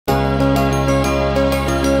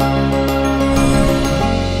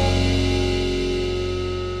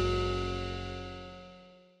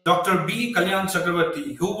Dr. B. Kalyan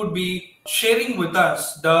Chakravarthy, who would be sharing with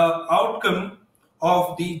us the outcome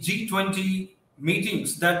of the G20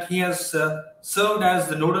 meetings that he has served as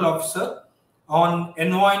the nodal officer on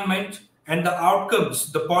environment and the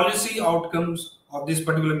outcomes, the policy outcomes of this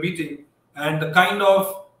particular meeting and the kind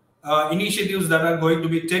of initiatives that are going to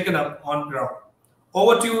be taken up on ground.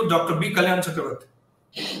 Over to you, Dr. B. Kalyan Chakravarthy.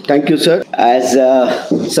 Thank you, sir. As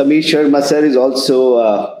Sameer Sharma sir is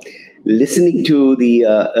also listening to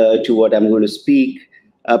to what I'm going to speak,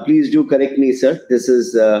 please do correct me, sir. This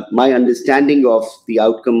is my understanding of the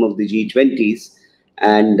outcome of the G20s,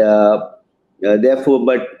 and therefore,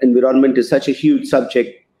 but environment is such a huge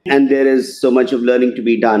subject, and there is so much of learning to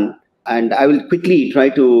be done. And I will quickly try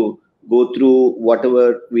to go through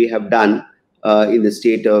whatever we have done in the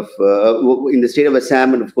state of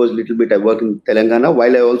Assam, and of course, a little bit I work in Telangana,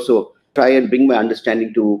 while I also try and bring my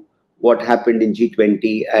understanding to what happened in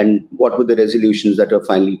G20 and what were the resolutions that were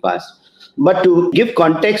finally passed. But to give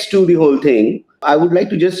context to the whole thing, I would like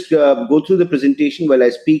to just go through the presentation while I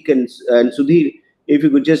speak. And Sudhir, if you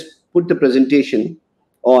could just put the presentation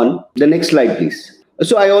on the next slide, please.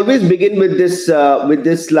 So I always begin with this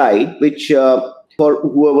slide, which for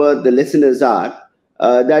whoever the listeners are,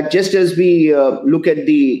 that just as we look at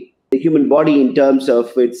the human body in terms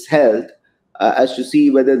of its health, as to see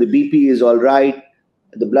whether the BP is all right,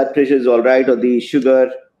 the blood pressure is all right, or the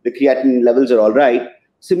sugar, the creatinine levels are all right.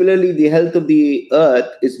 Similarly, the health of the earth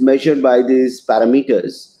is measured by these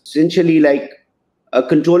parameters, essentially like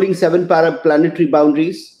controlling 7 planetary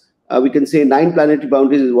boundaries. We can say 9 planetary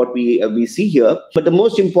boundaries is what we see here. But the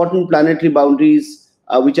most important planetary boundaries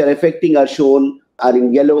which are affecting are shown are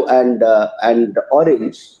in yellow and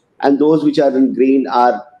orange, and those which are in green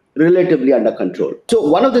are relatively under control. So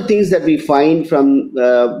one of the things that we find from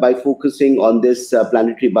by focusing on this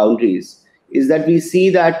planetary boundaries is that we see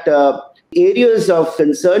that areas of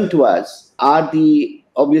concern to us are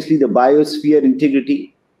obviously the biosphere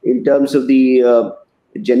integrity in terms of the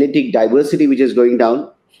genetic diversity which is going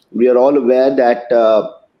down. We are all aware that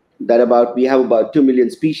we have about 2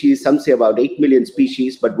 million species, some say about 8 million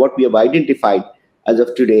species, but what we have identified as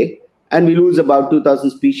of today, and we lose about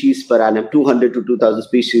 2,000 species per annum, 200 to 2,000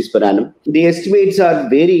 species per annum. The estimates are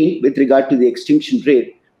varying with regard to the extinction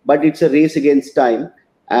rate, but it's a race against time.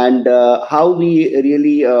 And how we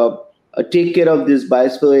really take care of this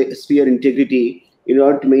biosphere integrity in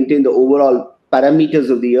order to maintain the overall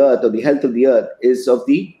parameters of the earth or the health of the earth is of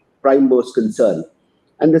the prime most concern.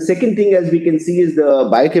 And the second thing, as we can see, is the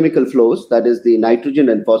biochemical flows, that is the nitrogen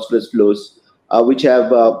and phosphorus flows, which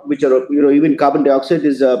are even carbon dioxide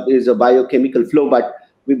is a biochemical flow, but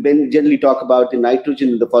we generally talk about the nitrogen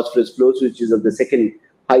and the phosphorus flows, which is of the second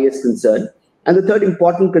highest concern. And the third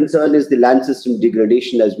important concern is the land system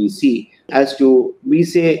degradation, as we see. We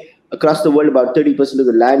say across the world about 30% of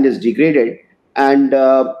the land is degraded, and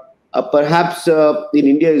perhaps in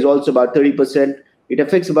India is also about 30%. It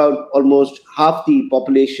affects about almost half the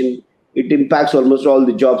population. It impacts almost all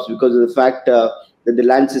the jobs because of the fact that the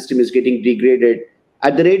land system is getting degraded.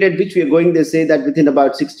 At the rate at which we are going, they say that within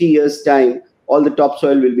about 60 years' time, all the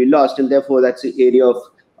topsoil will be lost, and therefore that's an area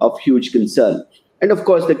of huge concern. And of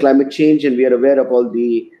course, the climate change, and we are aware of all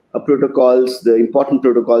the protocols, the important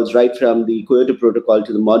protocols, right from the Kyoto Protocol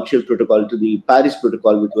to the Montreal Protocol to the Paris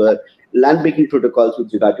Protocol, which were land-making protocols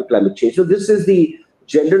with regard to climate change. So this is the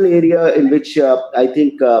general area in which I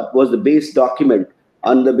think was the base document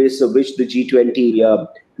on the basis of which the G20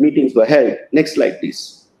 meetings were held. Next slide,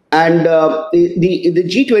 please. And the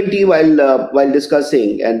G20, while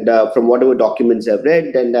discussing, and from whatever documents I've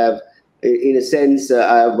read, and in a sense,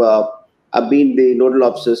 I've been the nodal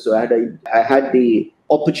officer, so I had the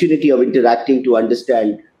opportunity of interacting to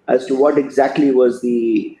understand as to what exactly was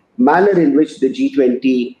the manner in which the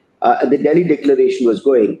G20, the Delhi Declaration was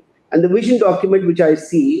going. And the vision document, which I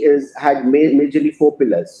see, had majorly 4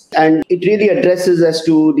 pillars, and it really addresses as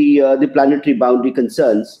to the planetary boundary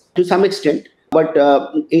concerns to some extent. But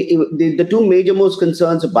the 2 major most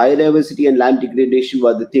concerns of biodiversity and land degradation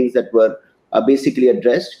were the things that were basically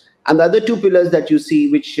addressed. And the other 2 pillars that you see,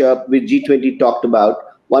 which G20 talked about,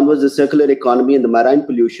 one was the circular economy and the marine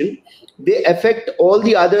pollution. They affect all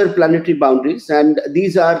the other planetary boundaries, and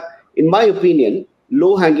these are, in my opinion,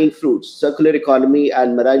 low-hanging fruits. Circular economy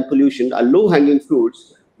and marine pollution are low-hanging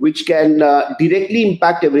fruits which can directly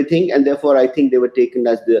impact everything, and therefore I think they were taken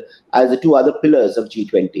as the 2 other pillars of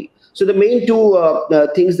G20. So the main 2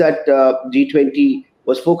 things that G20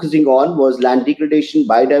 was focusing on was land degradation,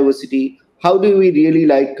 biodiversity. How do we really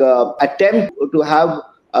attempt to have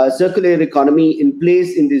a circular economy in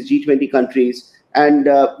place in these G20 countries, and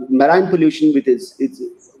marine pollution with its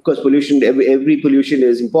of course pollution, every pollution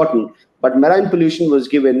is important, but marine pollution was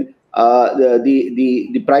given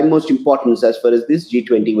the prime most importance as far as this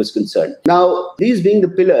G20 was concerned. Now, these being the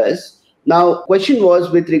pillars, now question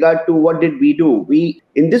was with regard to what did we do? We,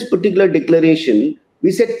 in this particular declaration,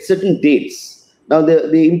 we set certain dates. Now,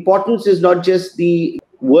 the importance is not just the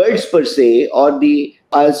words per se or the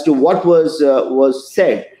as to what was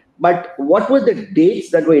said, but what were the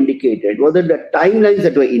dates that were indicated, what are the timelines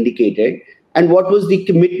that were indicated, and what was the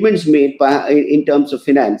commitments made in terms of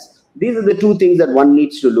finance. These are the two things that one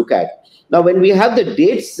needs to look at. Now, when we have the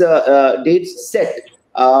dates set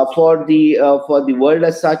for the world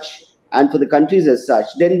as such and for the countries as such,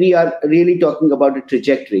 then we are really talking about a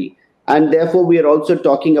trajectory. And therefore, we are also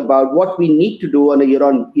talking about what we need to do on a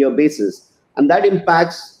year-on-year basis. And that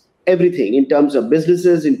impacts everything in terms of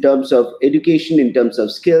businesses, in terms of education, in terms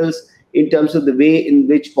of skills, in terms of the way in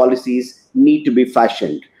which policies need to be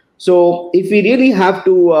fashioned. So if we really have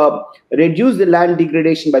to reduce the land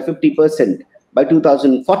degradation by 50% by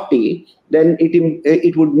 2040, then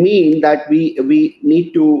it would mean that we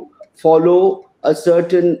need to follow a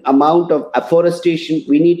certain amount of afforestation.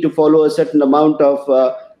 We need to follow a certain amount of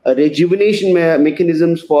rejuvenation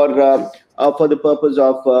mechanisms for the purpose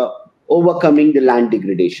of overcoming the land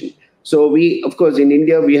degradation. So we, of course, in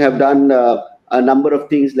India, we have done a number of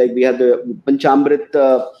things, like we have the Panchamrit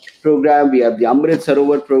program, we have the Amrit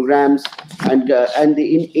Sarovar programs, and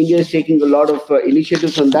India is taking a lot of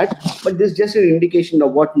initiatives on that. But this is just an indication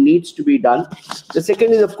of what needs to be done. The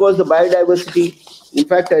second is, of course, the biodiversity. In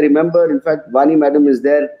fact, I remember, Vani Madam is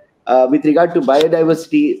there with regard to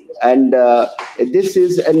biodiversity, and this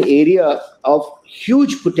is an area of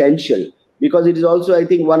huge potential, because it is also, I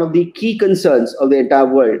think, one of the key concerns of the entire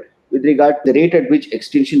world with regard to the rate at which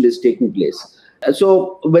extinction is taking place.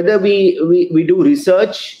 So whether we do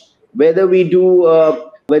research, whether we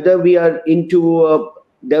are into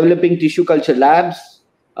developing tissue culture labs,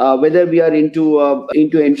 whether we are into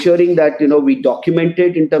ensuring that we document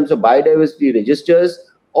it in terms of biodiversity registers,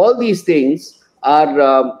 all these things are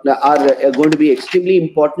going to be extremely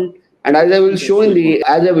important. And as I will show in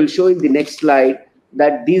the next slide,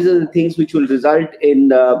 that these are the things which will result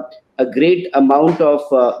in a great amount of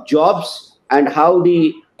jobs, and how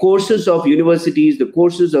the courses of universities, the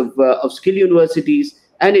courses of skill universities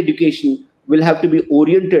and education will have to be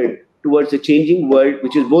oriented towards a changing world,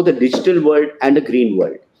 which is both a digital world and a green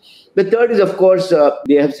world. The third is, of course,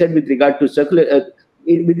 they have said with regard to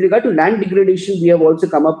with regard to land degradation, India has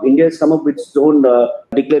come up with its own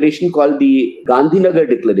declaration called the Gandhinagar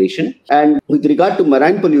Declaration. And with regard to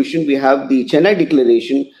marine pollution, we have the Chennai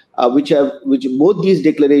Declaration, which both these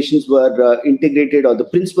declarations were integrated, or the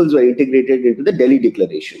principles were integrated into the Delhi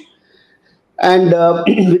Declaration. And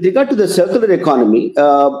with regard to the circular economy,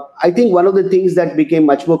 I think one of the things that became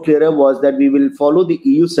much more clearer was that we will follow the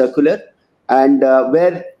EU circular, and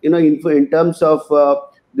where in terms of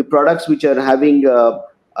the products which are having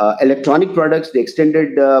electronic products, the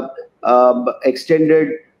extended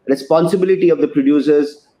responsibility of the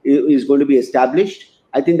producers is going to be established.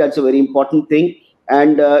 I think that's a very important thing.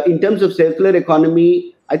 And in terms of circular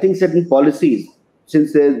economy, I think certain policies,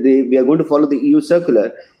 since we are going to follow the EU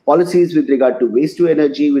circular, policies with regard to waste to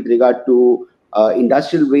energy, with regard to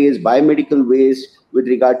industrial waste, biomedical waste, with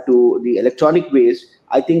regard to the electronic waste,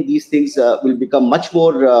 I think these things will become much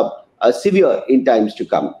more severe in times to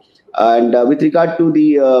come. And with regard to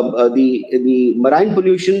the marine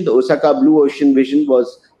pollution, the Osaka Blue Ocean Vision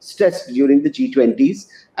was stressed during the G20s.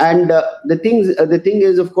 And the thing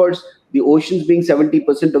is, of course, the oceans being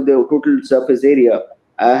 70% of the total surface area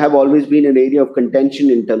have always been an area of contention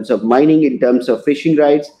in terms of mining, in terms of fishing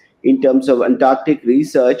rights, in terms of Antarctic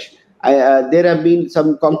research. There have been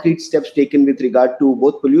some concrete steps taken with regard to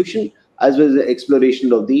both pollution as well as the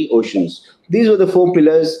exploration of the oceans. These were the 4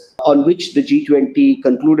 pillars on which the G20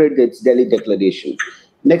 concluded its Delhi Declaration.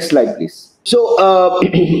 Next slide, please. So,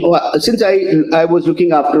 since I was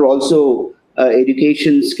looking after also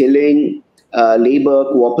education, skilling, labor,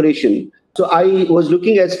 cooperation, so I was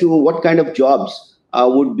looking as to what kind of jobs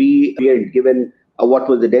would be given what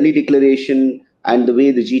was the Delhi Declaration and the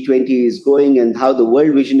way the G20 is going and how the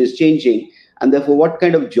world vision is changing, and therefore what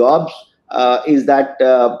kind of jobs is that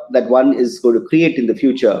one is going to create in the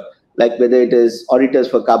future, like whether it is auditors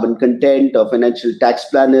for carbon content or financial tax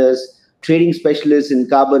planners, trading specialists in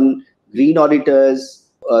carbon, green auditors,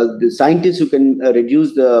 the scientists who can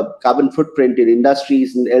reduce the carbon footprint in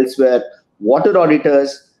industries and elsewhere, water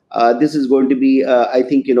auditors. This is going to be, I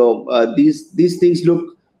think, these things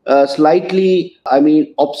look slightly,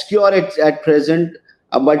 obscure at present,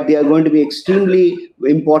 but they are going to be extremely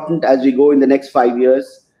important as we go in the next 5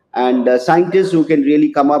 years. And scientists who can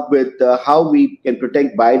really come up with how we can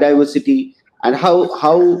protect biodiversity and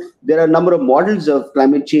how there are a number of models of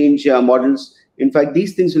climate change models. In fact,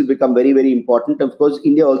 these things will become very, very important. Of course,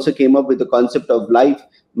 India also came up with the concept of life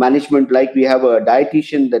management, like we have a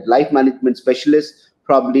dietitian, that life management specialist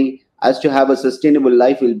probably as to have a sustainable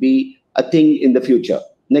life will be a thing in the future.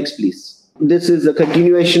 Next, please. This is a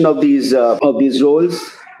continuation of these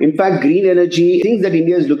roles. In fact, green energy, things that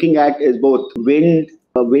India is looking at is both wind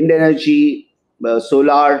energy,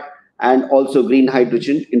 solar, and also green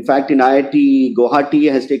hydrogen. In fact, in IIT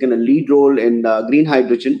Guwahati has taken a lead role in green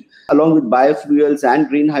hydrogen. Along with biofuels and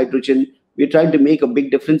green hydrogen, we're trying to make a big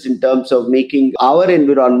difference in terms of making our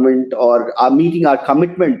environment or meeting our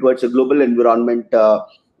commitment towards a global environment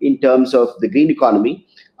in terms of the green economy.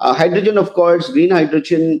 Hydrogen, of course, green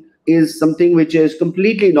hydrogen is something which is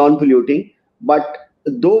completely non-polluting. But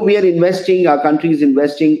though we are investing, our country is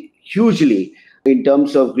investing hugely in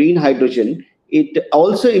terms of green hydrogen, it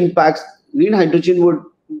also impacts, green hydrogen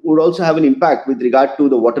would also have an impact with regard to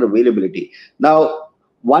the water availability. Now,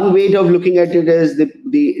 one way of looking at it is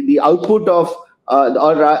the output of,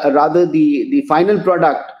 rather the final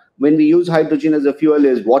product when we use hydrogen as a fuel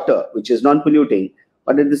is water, which is non-polluting.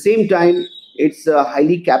 But at the same time, it's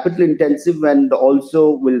highly capital intensive and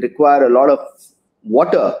also will require a lot of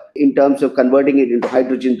water in terms of converting it into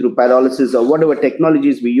hydrogen through pyrolysis or whatever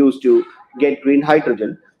technologies we use to get green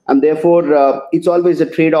hydrogen. And therefore, it's always a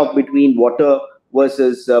trade-off between water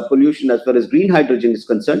versus pollution as far as green hydrogen is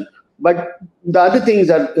concerned. But the other things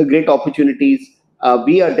are great opportunities.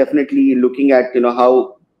 We are definitely looking at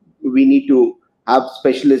how we need to have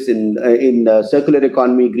specialists in circular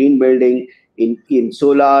economy, green building, in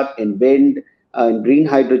solar, in wind, in green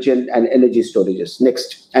hydrogen, and energy storages.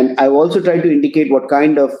 Next, and I've also tried to indicate what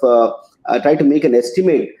kind of try to make an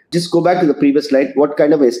estimate. Just go back to the previous slide. What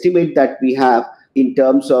kind of estimate that we have in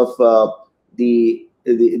terms of the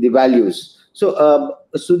values. So,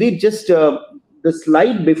 Sudhir, just the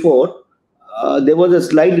slide before, there was a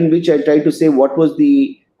slide in which I tried to say what was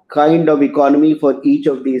the kind of economy for each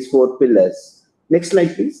of these four pillars. Next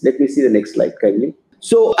slide, please. Let me see the next slide, kindly.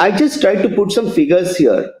 So I just tried to put some figures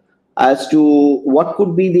here as to what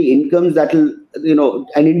could be the incomes that will,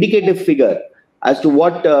 an indicative figure as to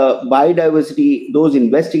what biodiversity, those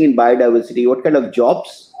investing in biodiversity, what kind of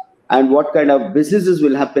jobs and what kind of businesses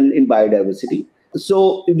will happen in biodiversity.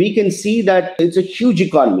 So we can see that it's a huge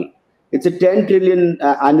economy. It's a 10 trillion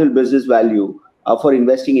annual business value for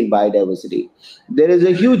investing in biodiversity. There is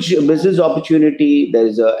a huge business opportunity. There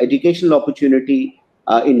is an educational opportunity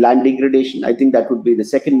in land degradation. I think that would be the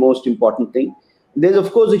second most important thing. There's,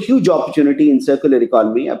 of course, a huge opportunity in circular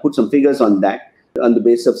economy. I put some figures on that on the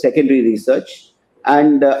basis of secondary research.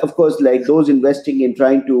 And of course, like those investing in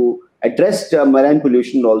trying to address marine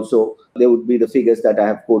pollution also, there would be the figures that I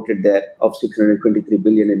have quoted there of 623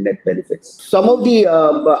 billion in net benefits. Some of the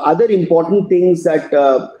other important things that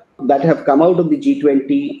have come out of the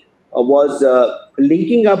G20 was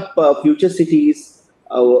linking up future cities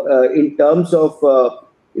in terms of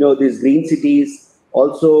these green cities,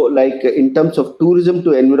 also like in terms of tourism to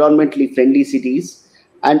environmentally friendly cities.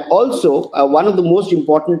 And also one of the most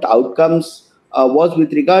important outcomes was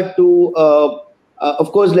with regard to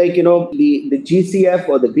of course, like, the GCF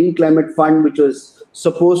or the Green Climate Fund, which was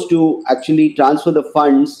supposed to actually transfer the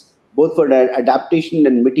funds both for adaptation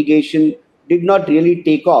and mitigation, did not really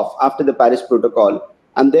take off after the Paris Protocol.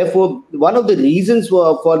 And therefore, one of the reasons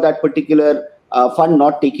for that particular fund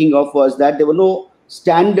not taking off was that there were no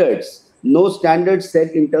standards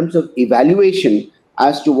set in terms of evaluation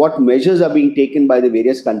as to what measures are being taken by the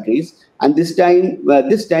various countries. And this time in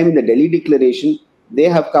the Delhi Declaration, they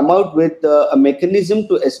have come out with a mechanism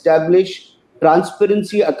to establish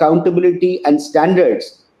transparency, accountability, and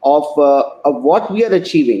standards of what we are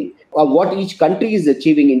achieving, or what each country is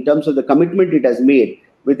achieving in terms of the commitment it has made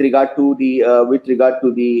with regard to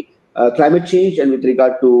the climate change and with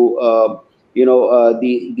regard to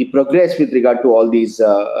the progress with regard to all these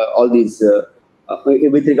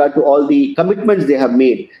with regard to all the commitments they have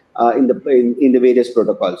made in the various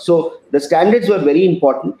protocols. So the standards were very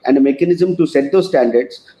important, and a mechanism to set those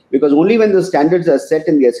standards, because only when the standards are set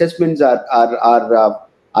and the assessments are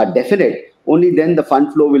definite, only then the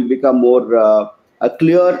fund flow will become more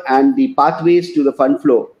clear, and the pathways to the fund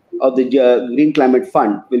flow of the Green Climate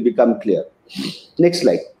Fund will become clear. Next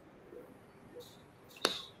slide.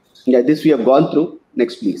 Yeah, this we have gone through.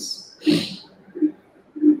 Next, please.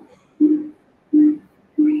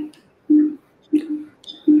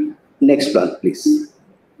 Next plan, please.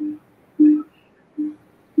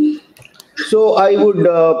 So I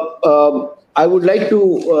would like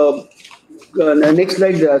to next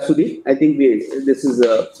slide, Sudhir. I think this is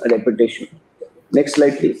a repetition. Next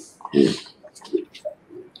slide, please.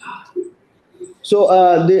 So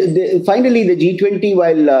finally, the G20,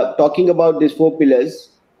 while talking about these four pillars,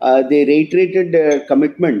 they reiterated their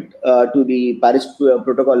commitment to the Paris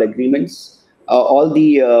Protocol agreements. All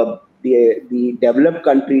the developed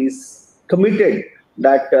countries committed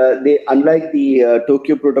that unlike the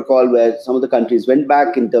Tokyo Protocol, where some of the countries went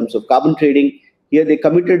back in terms of carbon trading, here they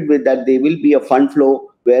committed with that there will be a fund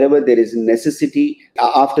flow wherever there is a necessity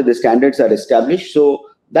after the standards are established. So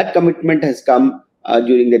that commitment has come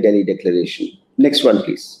during the Delhi Declaration. Next one,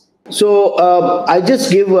 please. So I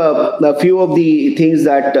just give a few of the things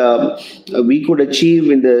that we could achieve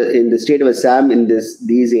in the state of Assam in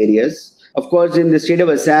these areas. Of course, in the state of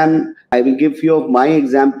Assam, I will give few of my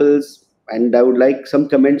examples, and I would like some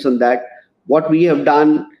comments on that. What we have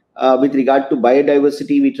done with regard to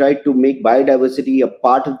biodiversity, we tried to make biodiversity a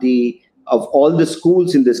part of all the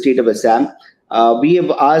schools in the state of Assam. We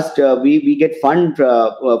have asked, we get fund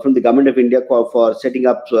from the government of India for setting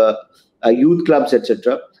up youth clubs,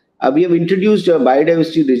 etc. We have introduced a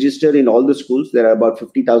biodiversity register in all the schools. There are about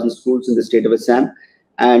 50,000 schools in the state of Assam.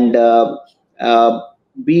 And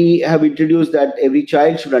we have introduced that every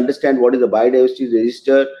child should understand what is the biodiversity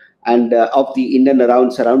register and of the in and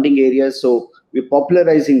around surrounding areas. So we're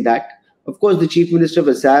popularizing that. Of course, the Chief Minister of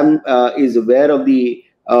Assam is aware of the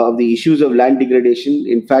issues of land degradation.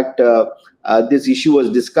 In fact, this issue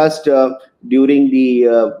was discussed during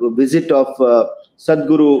the visit of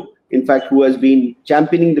Sadhguru, in fact, who has been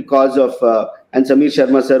championing the cause of, and Samir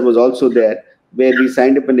Sharma sir was also there, where we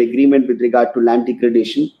signed up an agreement with regard to land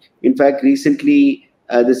degradation. In fact, recently,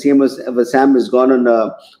 the CM of Assam has gone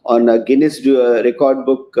on a Guinness record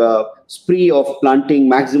book spree of planting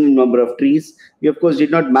maximum number of trees. We, of course,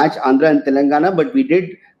 did not match Andhra and Telangana, but we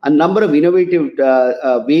did a number of innovative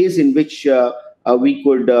ways in which we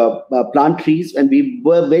could plant trees, and we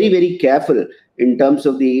were very, very careful in terms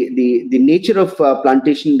of the nature of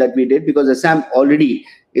plantation that we did, because Assam already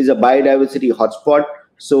is a biodiversity hotspot.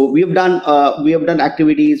 So we have done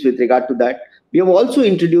activities with regard to that. We have also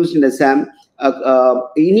introduced in Assam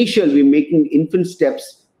we're making infant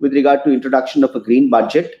steps with regard to introduction of a green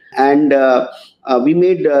budget, and we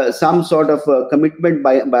made some sort of commitment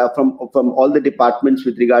from all the departments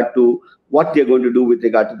with regard to what they're going to do with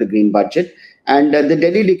regard to the green budget. And the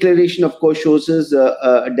Delhi Declaration, of course, shows us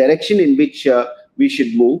a direction in which we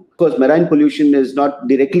should move. Of course, marine pollution is not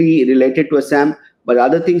directly related to Assam, but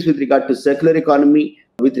other things with regard to circular economy,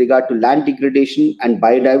 with regard to land degradation and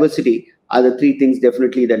biodiversity are the three things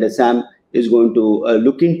definitely that Assam is going to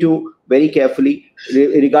look into very carefully.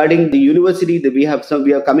 Regarding the university, that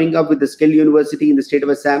we are coming up with the skill university in the state of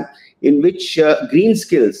Assam, in which green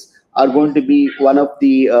skills are going to be one of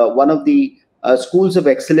the schools of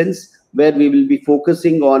excellence, where we will be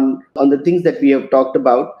focusing on the things that we have talked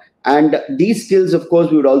about. And these skills, of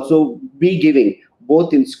course, we would also be giving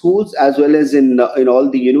both in schools as well as in all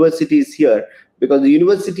the universities here, because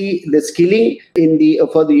the skilling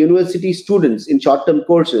for the university students in short-term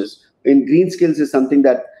courses in green skills is something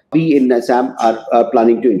that we in Assam are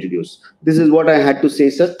planning to introduce. This is what I had to say,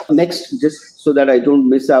 sir. Next, just so that I don't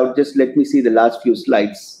miss out, just let me see the last few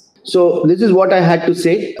slides. So this is what I had to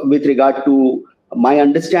say with regard to my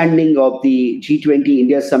understanding of the G20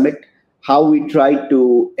 India Summit, how we tried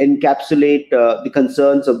to encapsulate the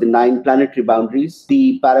concerns of the 9 planetary boundaries,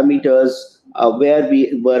 the parameters where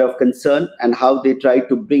we were of concern, and how they tried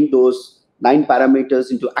to bring those 9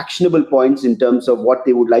 parameters into actionable points in terms of what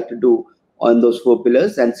they would like to do on those 4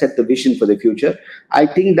 pillars and set the vision for the future. I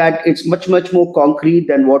think that it's much, much more concrete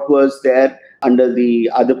than what was there under the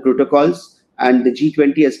other protocols. And the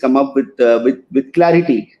G20 has come up with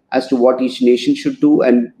clarity as to what each nation should do.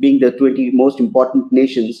 And being the 20 most important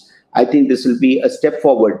nations, I think this will be a step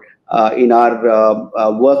forward in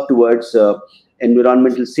our work towards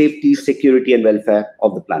environmental safety, security, and welfare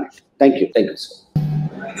of the planet. Thank you. Thank you, sir.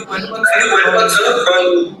 Thank you very much, sir, for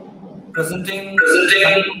presenting the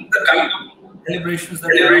celebrations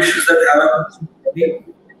that have.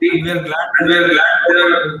 We are glad they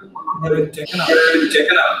have been taken up,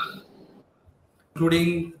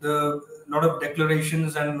 including the lot of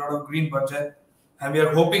declarations and a lot of green budget, and we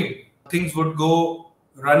are hoping things would go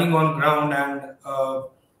running on ground and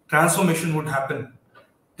transformation would happen.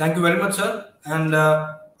 Thank you very much, sir. And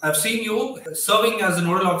I've seen you serving as a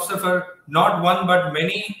nodal officer for not one but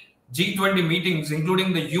many G20 meetings,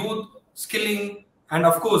 including the youth, skilling, and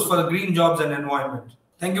of course for the green jobs and environment.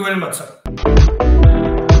 Thank you very much, sir.